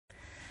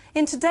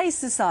In today's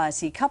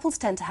society, couples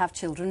tend to have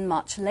children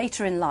much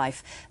later in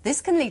life. This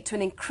can lead to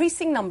an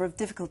increasing number of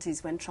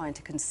difficulties when trying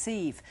to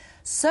conceive.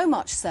 So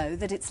much so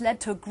that it's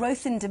led to a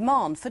growth in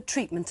demand for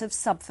treatment of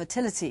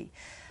subfertility.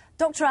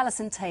 Dr.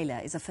 Alison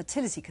Taylor is a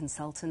fertility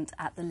consultant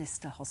at the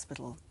Lister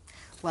Hospital.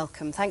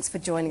 Welcome. Thanks for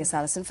joining us,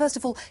 Alison. First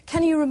of all,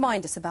 can you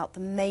remind us about the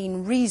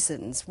main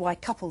reasons why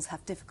couples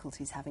have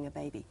difficulties having a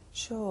baby?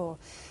 Sure.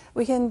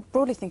 We can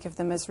broadly think of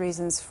them as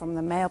reasons from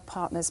the male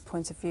partner's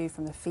point of view,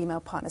 from the female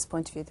partner's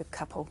point of view, the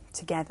couple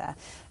together.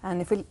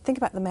 And if we think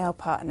about the male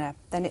partner,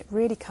 then it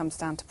really comes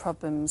down to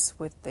problems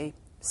with the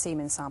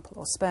semen sample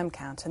or sperm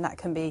count. And that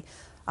can be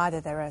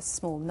either there are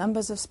small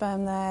numbers of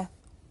sperm there,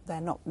 they're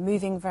not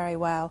moving very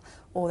well,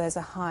 or there's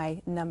a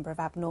high number of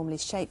abnormally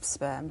shaped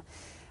sperm.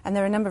 And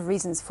there are a number of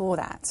reasons for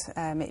that.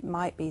 It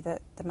might be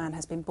that the man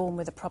has been born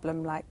with a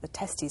problem like the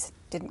testes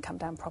didn't come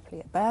down properly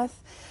at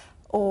birth,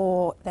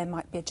 or there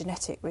might be a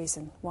genetic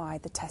reason why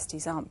the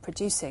testes aren't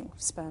producing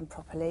sperm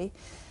properly,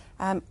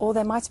 or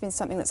there might have been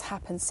something that's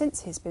happened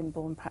since he's been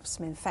born, perhaps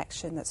some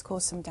infection that's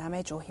caused some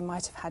damage, or he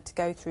might have had to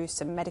go through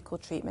some medical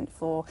treatment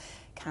for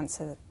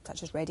cancer,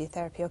 such as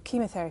radiotherapy or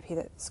chemotherapy,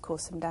 that's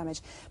caused some damage.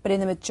 But in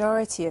the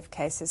majority of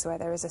cases where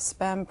there is a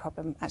sperm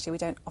problem, actually we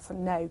don't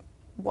often know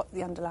what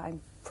the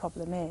underlying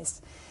problem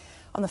is.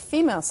 On the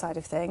female side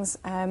of things,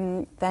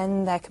 then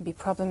there can be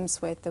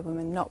problems with the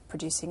woman not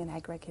producing an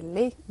egg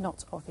regularly,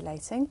 not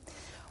ovulating,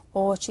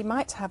 or she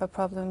might have a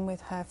problem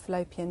with her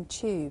fallopian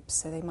tubes,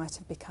 so they might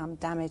have become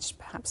damaged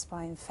perhaps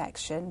by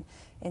infection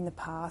in the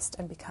past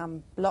and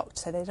become blocked,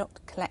 so they're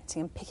not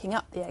collecting and picking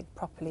up the egg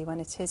properly when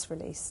it is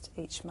released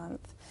each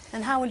month.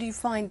 And how will you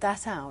find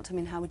that out? I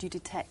mean, how would you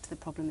detect the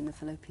problem in the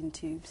fallopian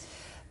tubes?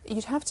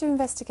 You'd have to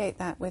investigate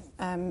that with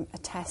a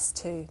test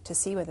to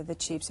see whether the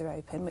tubes are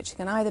open, which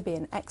can either be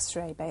an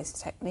X-ray based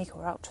technique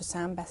or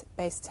ultrasound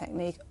based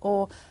technique,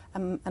 or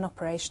an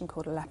operation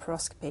called a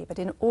laparoscopy. But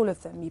in all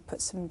of them you put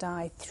some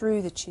dye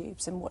through the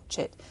tubes and watch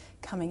it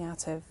coming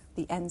out of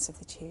the ends of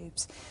the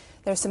tubes.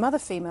 There are some other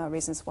female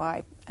reasons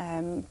why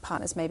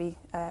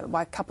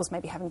why couples may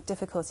be having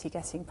difficulty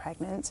getting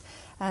pregnant,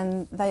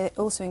 and they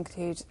also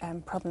include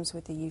problems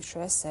with the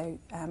uterus. So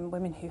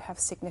women who have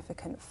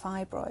significant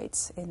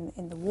fibroids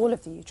in the wall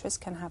of the uterus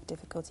can have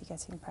difficulty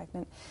getting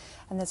pregnant.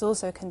 And there's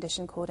also a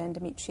condition called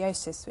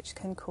endometriosis, which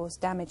can cause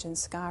damage and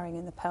scarring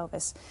in the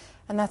pelvis,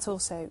 and that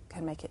also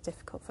can make it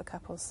difficult for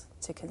couples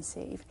to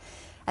conceive.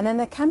 And then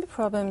there can be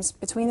problems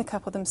between the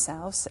couple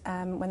themselves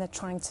when they're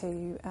trying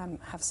to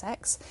have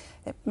sex.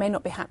 It may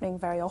not be happening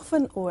very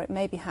often, or it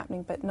may be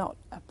happening but not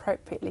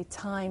appropriately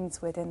timed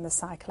within the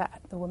cycle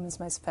at the woman's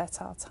most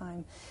fertile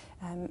time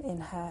in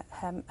her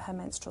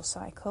menstrual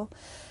cycle.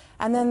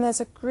 And then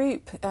there's a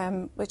group,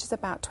 which is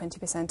about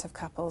 20% of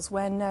couples,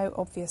 where no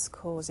obvious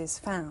cause is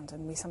found,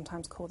 and we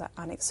sometimes call that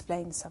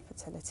unexplained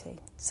subfertility.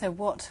 So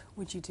what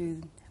would you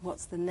do?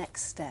 What's the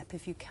next step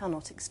if you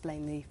cannot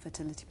explain the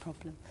fertility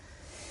problem?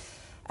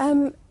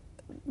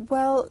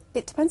 Well,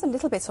 it depends a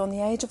little bit on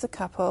the age of the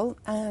couple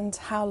and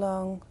how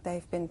long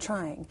they've been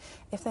trying.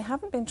 If they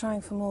haven't been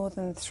trying for more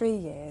than 3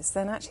 years,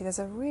 then actually there's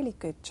a really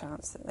good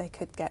chance that they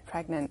could get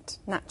pregnant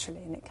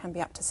naturally, and it can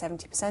be up to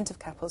 70% of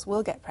couples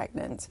will get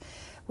pregnant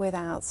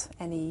without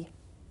any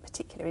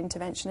particular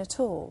intervention at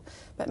all.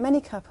 But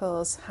many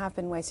couples have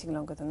been waiting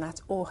longer than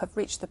that, or have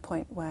reached the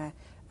point where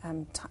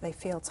they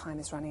feel time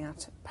is running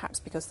out, perhaps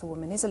because the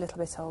woman is a little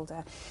bit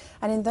older.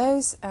 And in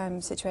those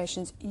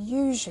situations,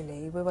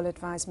 usually we will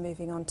advise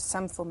moving on to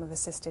some form of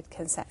assisted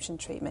conception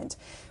treatment,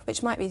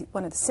 which might be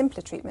one of the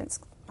simpler treatments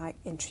like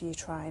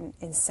intrauterine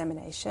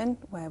insemination,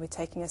 where we're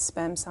taking a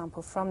sperm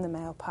sample from the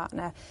male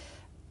partner,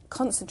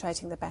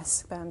 concentrating the best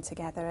sperm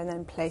together and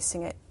then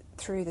placing it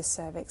through the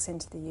cervix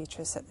into the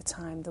uterus at the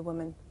time the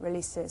woman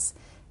releases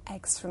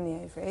eggs from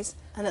the ovaries.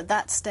 And at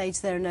that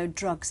stage there are no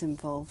drugs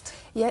involved?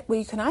 Yeah, well,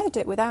 you can either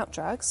do it without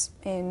drugs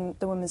in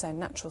the woman's own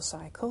natural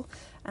cycle,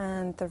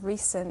 and the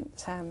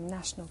recent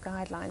national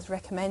guidelines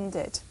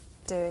recommended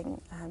doing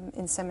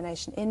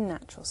insemination in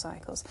natural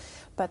cycles.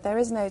 But there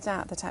is no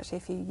doubt that actually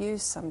if you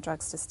use some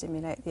drugs to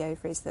stimulate the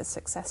ovaries, the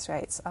success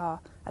rates are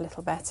a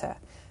little better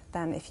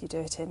than if you do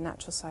it in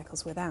natural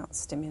cycles without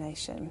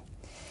stimulation.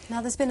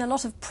 Now, there's been a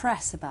lot of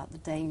press about the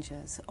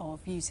dangers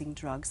of using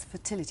drugs,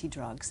 fertility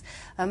drugs.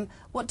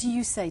 What do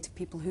you say to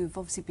people who've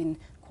obviously been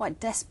quite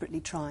desperately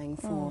trying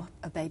for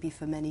a baby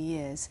for many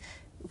years?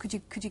 Could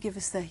you give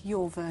us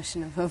your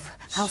version of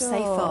how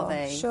safe are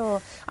they?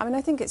 Sure. I mean,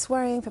 I think it's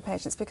worrying for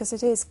patients because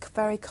it is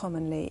very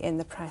commonly in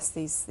the press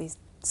these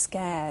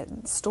scare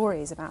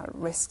stories about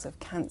risks of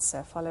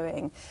cancer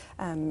following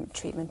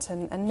treatment,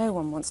 and no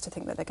one wants to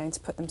think that they're going to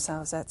put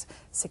themselves at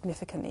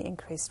significantly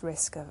increased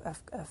risk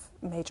of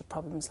major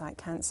problems like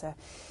cancer.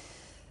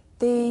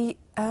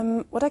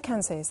 What I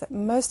can say is that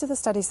most of the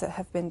studies that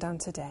have been done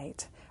to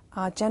date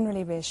are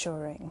generally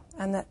reassuring,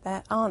 and that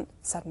there aren't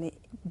suddenly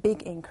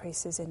big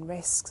increases in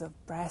risks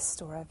of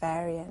breast or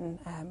ovarian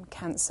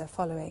cancer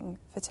following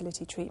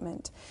fertility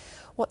treatment.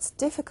 What's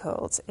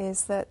difficult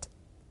is that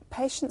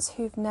patients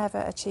who've never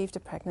achieved a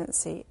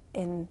pregnancy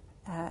in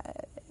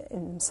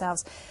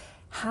themselves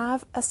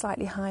have a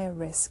slightly higher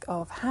risk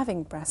of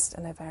having breast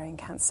and ovarian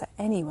cancer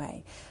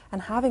anyway,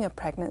 and having a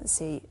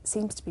pregnancy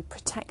seems to be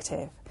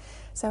protective.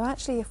 So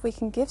actually, if we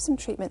can give some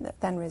treatment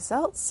that then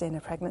results in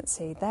a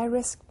pregnancy, their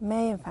risk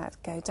may in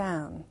fact go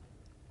down.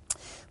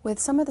 With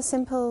some of the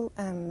simple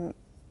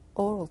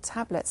oral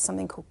tablets,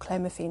 something called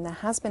clomiphene, there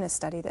has been a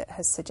study that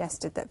has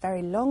suggested that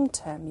very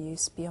long-term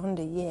use beyond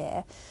a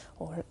year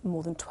or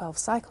more than 12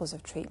 cycles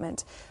of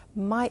treatment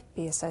might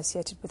be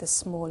associated with a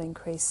small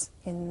increase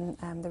in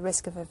the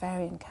risk of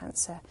ovarian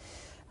cancer.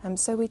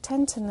 So we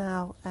tend to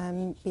now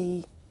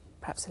be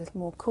perhaps a little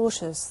more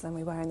cautious than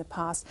we were in the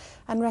past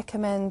and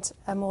recommend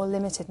a more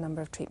limited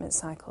number of treatment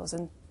cycles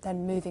and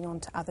then moving on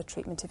to other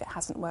treatment if it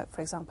hasn't worked,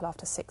 for example,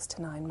 after 6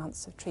 to 9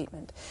 months of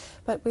treatment.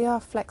 But we are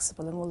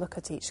flexible and we'll look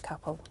at each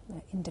couple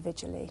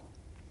individually.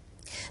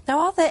 Now,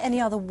 are there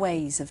any other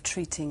ways of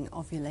treating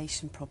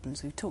ovulation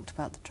problems? We've talked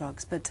about the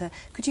drugs, but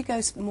could you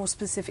go more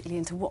specifically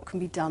into what can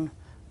be done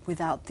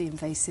without the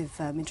invasive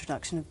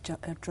introduction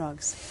of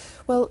drugs?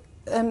 Well,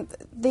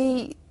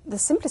 the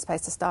simplest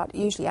place to start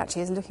usually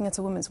actually is looking at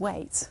a woman's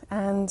weight,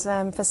 and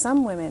for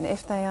some women,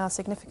 if they are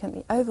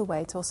significantly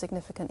overweight or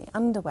significantly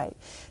underweight,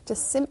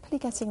 just simply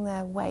getting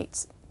their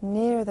weight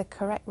near the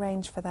correct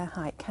range for their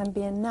height can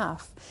be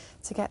enough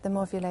to get them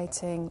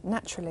ovulating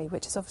naturally,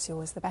 which is obviously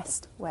always the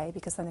best way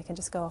because then they can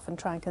just go off and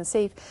try and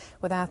conceive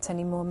without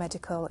any more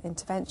medical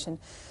intervention.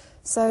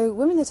 So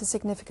women that are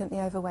significantly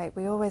overweight,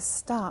 we always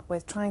start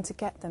with trying to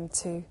get them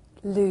to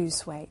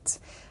lose weight.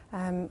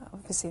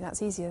 Obviously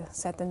that's easier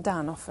said than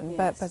done often,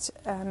 yes.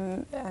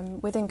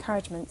 but with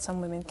encouragement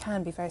some women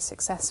can be very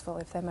successful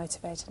if they're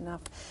motivated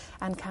enough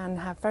and can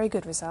have very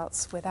good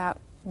results without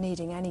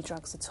needing any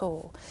drugs at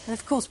all. And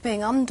of course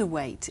being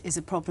underweight is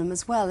a problem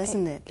as well,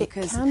 isn't it?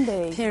 Because it can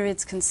be.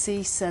 Periods can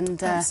cease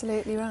and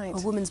absolutely right. A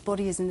woman's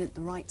body isn't in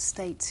the right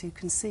state to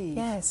conceive.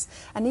 Yes,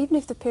 and even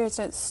if the periods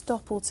don't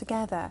stop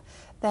altogether,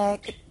 there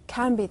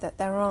can be that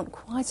there aren't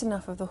quite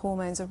enough of the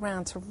hormones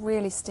around to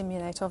really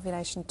stimulate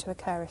ovulation to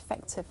occur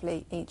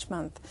effectively each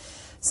month.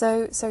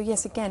 So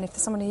yes, again, if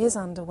someone who is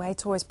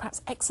underweight or is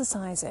perhaps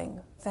exercising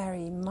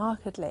very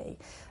markedly,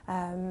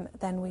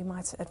 then we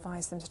might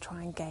advise them to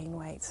try and gain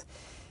weight.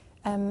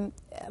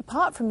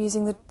 Apart from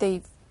using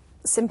the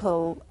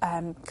simple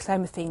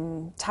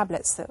clomiphene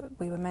tablets that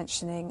we were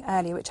mentioning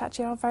earlier, which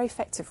actually are a very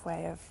effective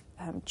way of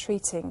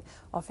treating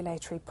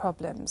ovulatory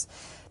problems,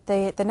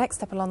 the next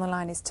step along the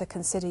line is to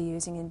consider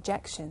using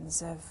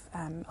injections of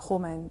a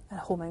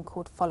hormone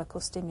called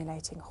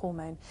follicle-stimulating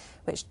hormone,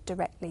 which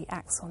directly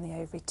acts on the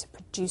ovary to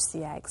produce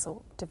the eggs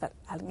or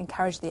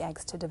encourage the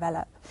eggs to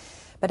develop.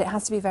 But it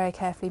has to be very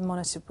carefully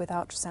monitored with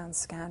ultrasound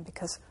scan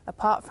because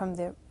apart from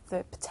the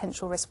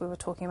potential risk we were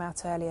talking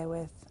about earlier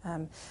with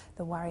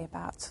the worry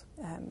about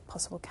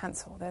possible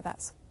cancer, although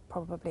that's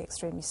probably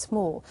extremely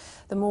small,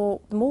 the more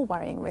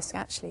worrying risk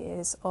actually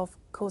is of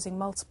causing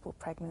multiple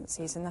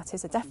pregnancies, and that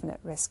is a definite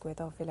risk with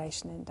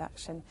ovulation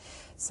induction.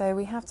 So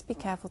we have to be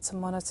careful to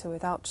monitor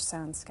with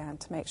ultrasound scan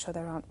to make sure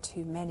there aren't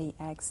too many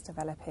eggs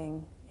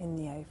developing in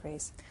the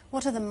ovaries.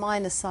 What are the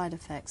minor side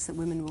effects that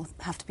women will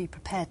have to be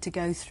prepared to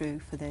go through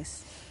for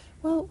this?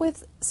 Well,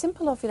 with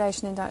simple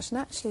ovulation induction,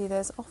 actually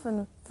there's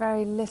often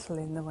very little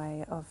in the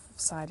way of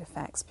side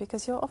effects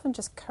because you're often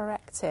just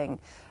correcting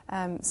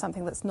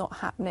something that's not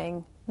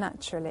happening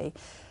naturally.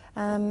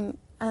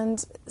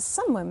 And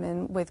some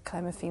women with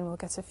clomiphene will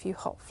get a few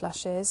hot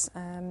flushes,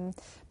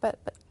 but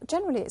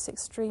generally it's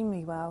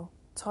extremely well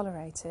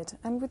tolerated.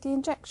 And with the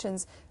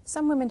injections,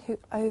 some women who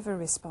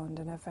over-respond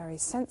and are very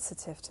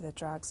sensitive to the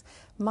drugs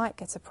might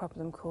get a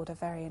problem called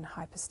ovarian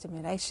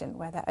hyperstimulation,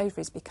 where their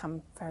ovaries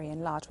become very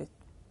enlarged with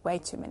way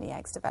too many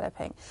eggs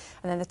developing,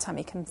 and then the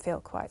tummy can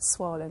feel quite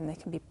swollen, they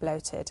can be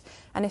bloated,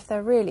 and if they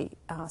really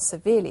are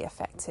severely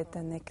affected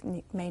then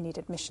they may need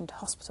admission to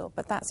hospital,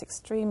 but that's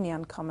extremely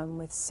uncommon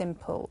with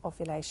simple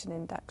ovulation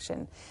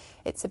induction.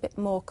 It's a bit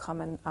more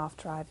common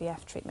after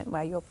IVF treatment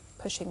where you're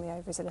pushing the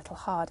ovaries a little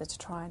harder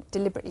to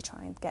deliberately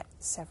try and get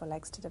several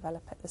eggs to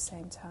develop at the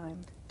same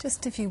time.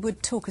 Just if you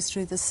would talk us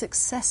through the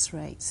success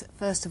rates,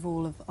 first of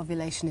all, of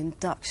ovulation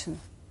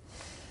induction.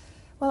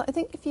 Well, I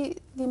think the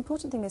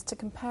important thing is to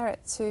compare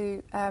it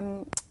to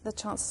the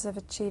chances of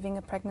achieving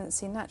a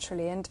pregnancy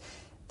naturally. And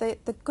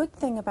the good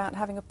thing about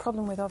having a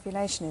problem with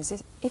ovulation is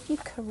if you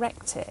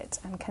correct it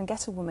and can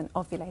get a woman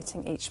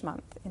ovulating each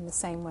month in the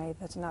same way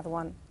that another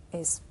one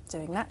is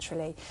doing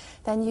naturally,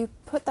 then you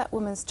put that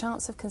woman's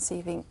chance of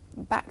conceiving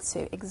back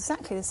to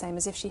exactly the same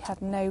as if she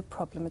had no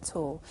problem at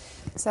all.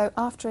 So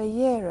after a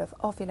year of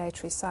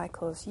ovulatory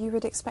cycles, you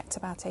would expect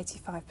about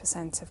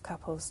 85% of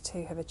couples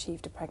to have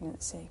achieved a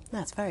pregnancy.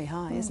 That's very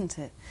high, isn't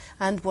it?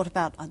 And what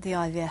about the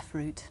IVF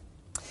route?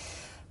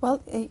 Well,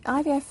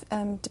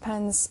 IVF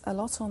depends a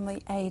lot on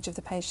the age of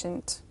the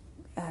patient,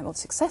 or the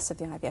success of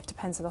the IVF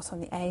depends a lot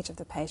on the age of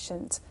the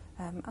patient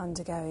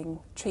undergoing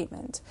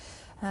treatment.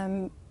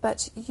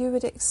 But you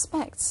would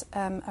expect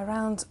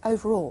around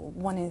overall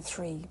 1 in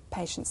 3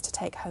 patients to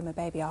take home a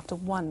baby after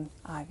one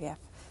IVF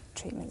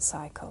treatment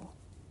cycle.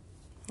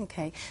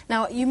 Okay.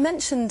 Now, you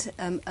mentioned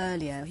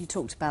earlier, you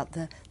talked about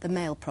the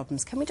male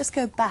problems. Can we just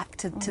go back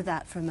to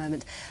that for a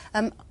moment?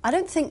 I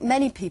don't think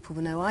many people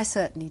will know, I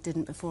certainly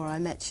didn't before I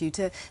met you,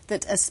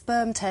 that a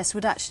sperm test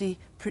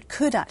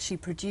could actually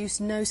produce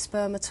no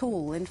sperm at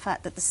all. In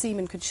fact, that the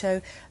semen could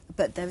show,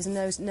 but there was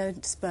no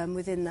sperm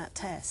within that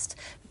test.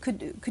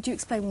 Could you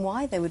explain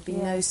why there would be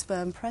no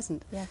sperm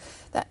present? Yeah,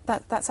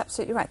 that's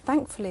absolutely right.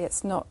 Thankfully,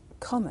 it's not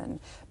common,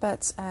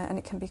 but and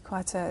it can be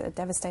quite a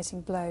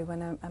devastating blow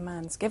when a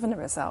man's given a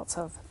result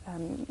of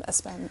a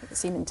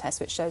semen test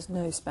which shows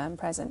no sperm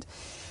present.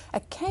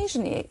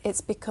 Occasionally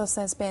it's because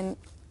there's been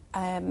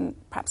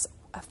perhaps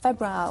a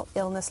febrile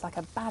illness like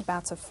a bad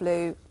bout of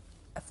flu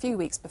a few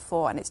weeks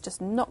before, and it's just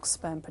knocked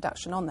sperm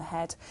production on the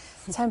head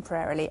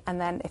temporarily,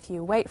 and then if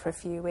you wait for a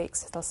few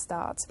weeks it'll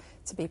start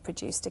to be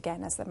produced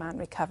again as the man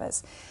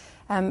recovers.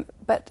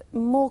 But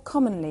more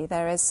commonly,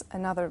 there is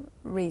another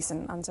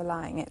reason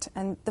underlying it.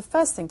 And the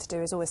first thing to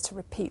do is always to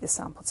repeat the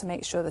sample to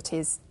make sure that it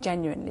is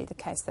genuinely the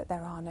case that there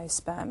are no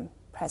sperm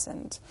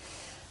present.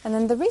 And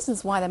then the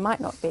reasons why there might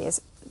not be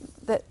is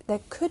that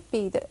there could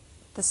be that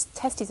the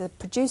testes are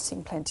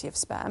producing plenty of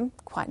sperm,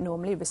 quite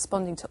normally,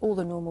 responding to all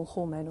the normal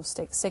hormonal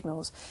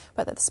signals,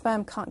 but that the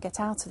sperm can't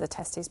get out of the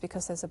testes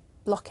because there's a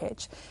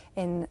blockage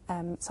in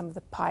some of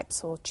the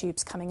pipes or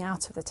tubes coming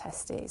out of the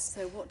testes.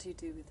 So what do you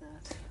do with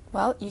that?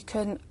 Well, you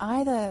can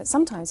either,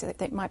 sometimes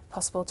it might be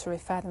possible to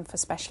refer them for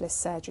specialist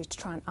surgery to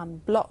try and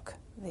unblock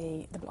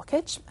the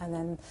blockage and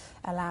then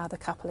allow the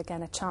couple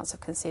again a chance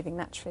of conceiving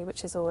naturally,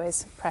 which is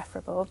always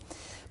preferable.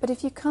 But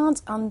if you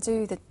can't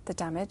undo the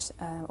damage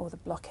or the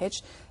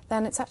blockage,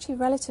 then it's actually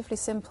relatively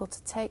simple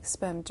to take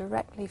sperm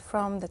directly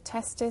from the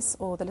testis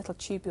or the little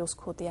tubules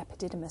called the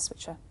epididymis,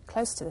 which are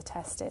close to the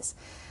testis,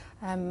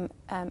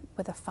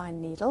 with a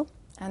fine needle,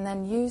 and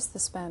then use the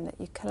sperm that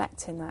you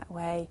collect in that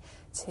way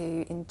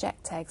to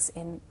inject eggs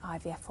in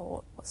IVF,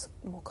 or what's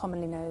more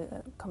commonly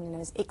known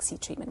as ICSI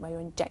treatment, where you're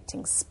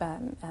injecting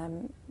sperm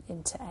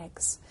into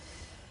eggs.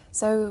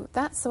 So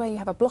that's the way you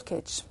have a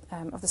blockage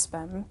of the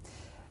sperm.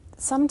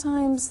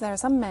 Sometimes there are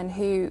some men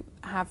who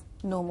have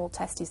normal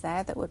testes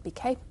there that would be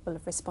capable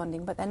of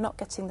responding, but they're not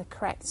getting the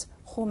correct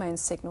hormone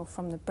signal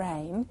from the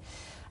brain.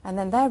 And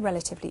then they're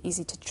relatively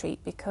easy to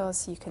treat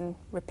because you can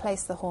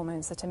replace the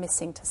hormones that are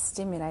missing to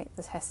stimulate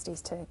the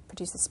testes to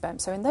produce the sperm.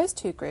 So in those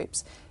two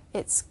groups,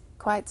 it's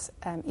quite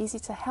easy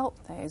to help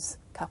those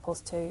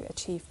couples to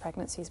achieve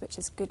pregnancies, which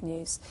is good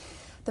news.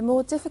 The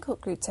more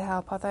difficult group to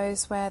help are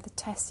those where the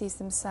testes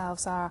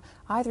themselves are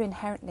either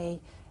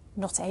inherently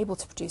not able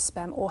to produce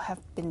sperm or have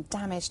been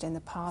damaged in the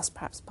past,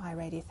 perhaps by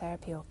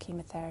radiotherapy or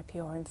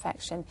chemotherapy or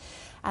infection,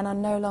 and are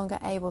no longer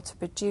able to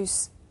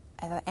produce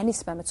any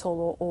sperm at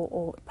all,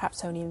 or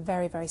perhaps only in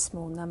very, very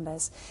small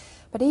numbers.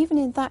 But even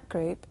in that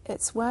group,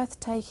 it's worth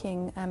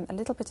taking a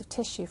little bit of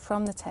tissue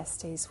from the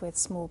testes with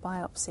small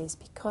biopsies,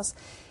 because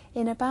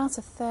in about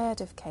a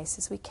third of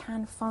cases we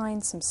can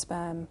find some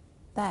sperm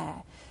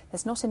there.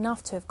 There's not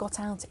enough to have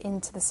got out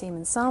into the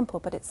semen sample,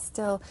 but it's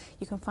still,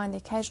 you can find the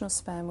occasional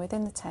sperm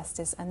within the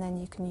testes, and then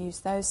you can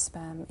use those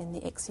sperm in the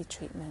ICSI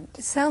treatment.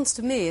 It sounds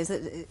to me as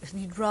that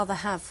you'd rather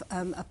have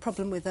a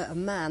problem with a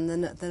man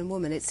than a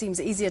woman. It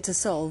seems easier to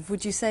solve.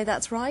 Would you say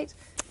that's right?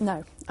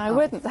 No, I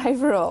wouldn't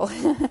overall.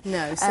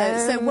 No,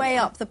 so weigh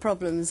up the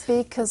problems.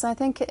 Because I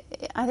think it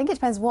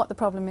depends what the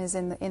problem is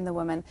in the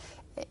woman.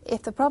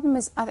 If the problem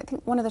is, I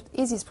think one of the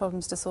easiest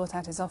problems to sort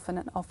out is often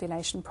an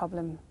ovulation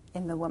problem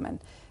in the woman,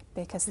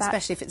 because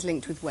especially if it's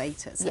linked with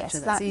weight, etc. Yes,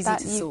 that's easy to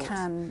sort. You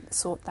can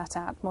sort that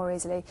out more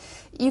easily.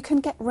 You can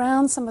get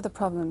round some of the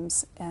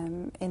problems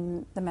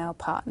in the male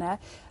partner,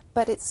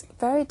 but it's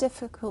very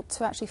difficult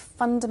to actually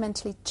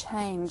fundamentally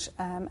change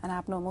an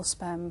abnormal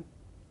sperm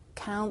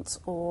count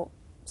or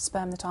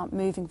sperm that aren't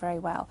moving very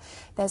well.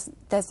 There's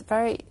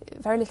very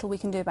little we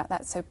can do about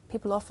that. So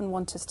people often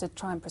want us to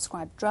try and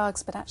prescribe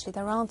drugs, but actually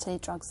there aren't any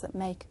drugs that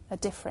make a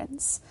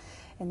difference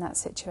in that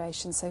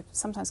situation. So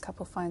sometimes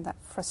couples find that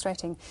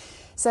frustrating.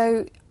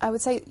 So I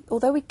would say,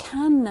 although we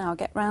can now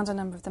get round a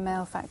number of the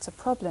male factor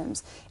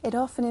problems, it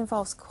often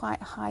involves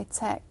quite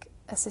high-tech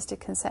assisted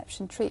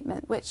conception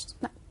treatment, which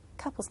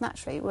couples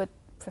naturally would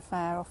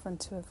prefer often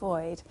to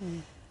avoid.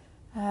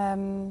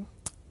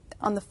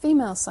 On the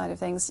female side of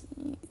things,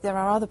 there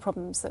are other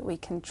problems that we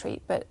can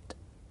treat, but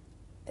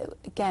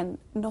again,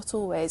 not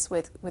always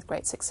with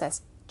great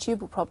success.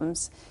 Tubal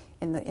problems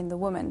in the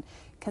woman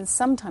can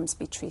sometimes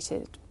be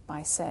treated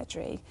by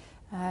surgery.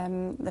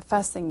 The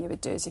first thing you would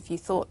do is, if you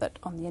thought that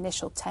on the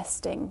initial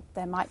testing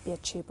there might be a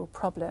tubal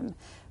problem,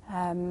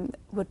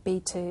 would be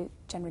to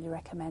generally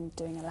recommend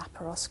doing a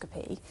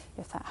laparoscopy,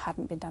 if that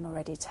hadn't been done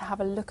already, to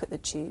have a look at the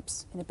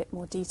tubes in a bit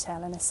more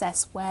detail and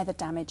assess where the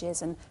damage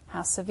is and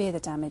how severe the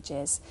damage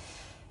is.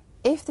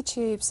 If the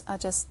tubes are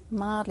just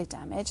mildly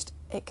damaged,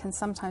 it can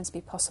sometimes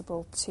be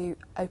possible to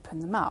open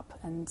them up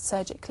and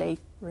surgically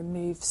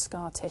remove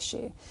scar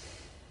tissue.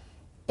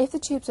 If the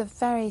tubes are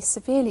very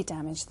severely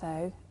damaged,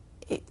 though,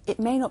 it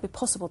may not be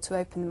possible to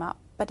open them up,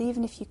 but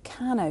even if you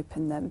can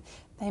open them,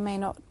 they may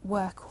not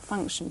work or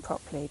function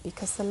properly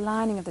because the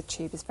lining of the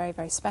tube is very,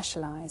 very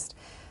specialised.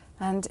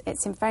 And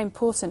it's very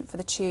important for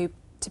the tube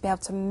to be able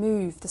to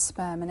move the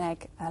sperm and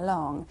egg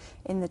along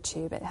in the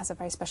tube. It has a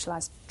very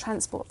specialised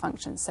transport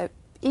function. So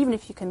even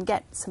if you can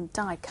get some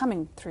dye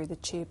coming through the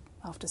tube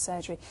after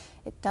surgery,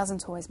 it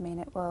doesn't always mean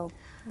it will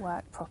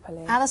work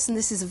properly. Alison,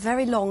 this is a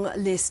very long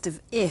list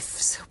of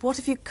ifs. What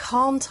if you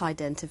can't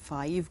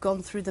identify? You've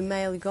gone through the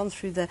male, you've gone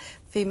through the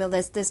female.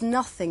 There's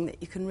nothing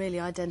that you can really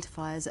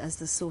identify as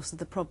the source of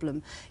the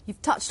problem.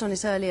 You've touched on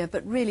it earlier,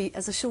 but really,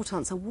 as a short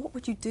answer, what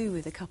would you do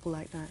with a couple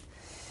like that?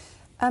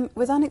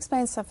 With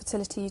unexplained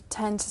subfertility, you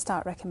tend to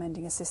start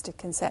recommending assisted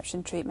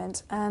conception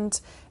treatment.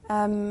 And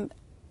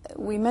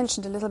we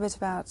mentioned a little bit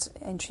about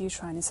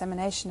intrauterine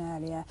insemination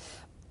earlier,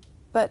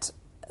 but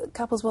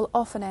couples will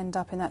often end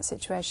up in that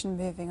situation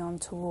moving on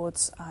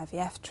towards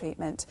IVF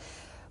treatment,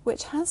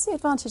 which has the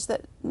advantage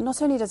that not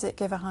only does it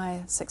give a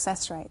higher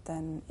success rate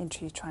than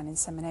intrauterine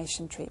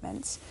insemination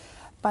treatments,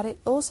 but it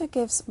also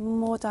gives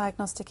more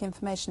diagnostic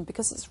information,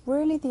 because it's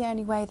really the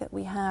only way that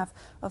we have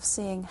of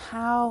seeing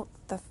how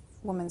the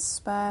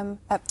woman's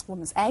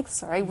egg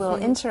will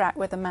interact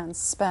with a man's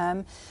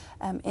sperm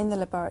in the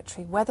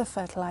laboratory, whether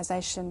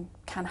fertilisation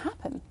can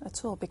happen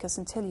at all, because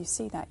until you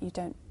see that, you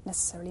don't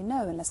necessarily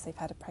know unless they've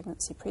had a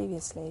pregnancy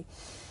previously.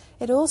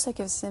 It also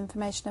gives us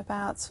information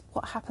about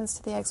what happens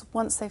to the eggs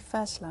once they've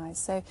fertilised.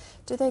 So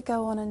do they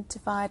go on and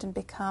divide and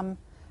become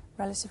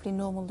relatively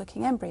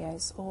normal-looking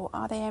embryos, or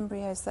are they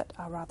embryos that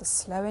are rather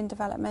slow in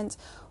development,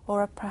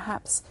 or are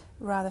perhaps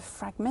rather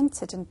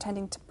fragmented and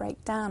tending to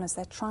break down as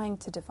they're trying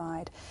to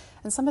divide?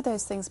 And some of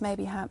those things may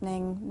be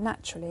happening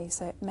naturally,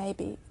 so it may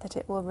be that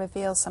it will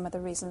reveal some of the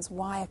reasons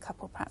why a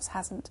couple perhaps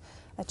hasn't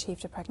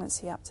achieved a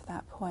pregnancy up to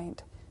that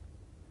point.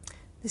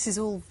 This is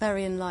all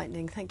very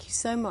enlightening. Thank you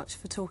so much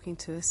for talking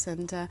to us,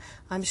 and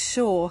I'm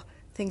sure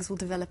things will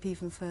develop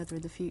even further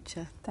in the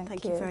future.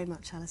 Thank you you very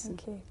much, Alison.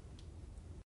 Thank you.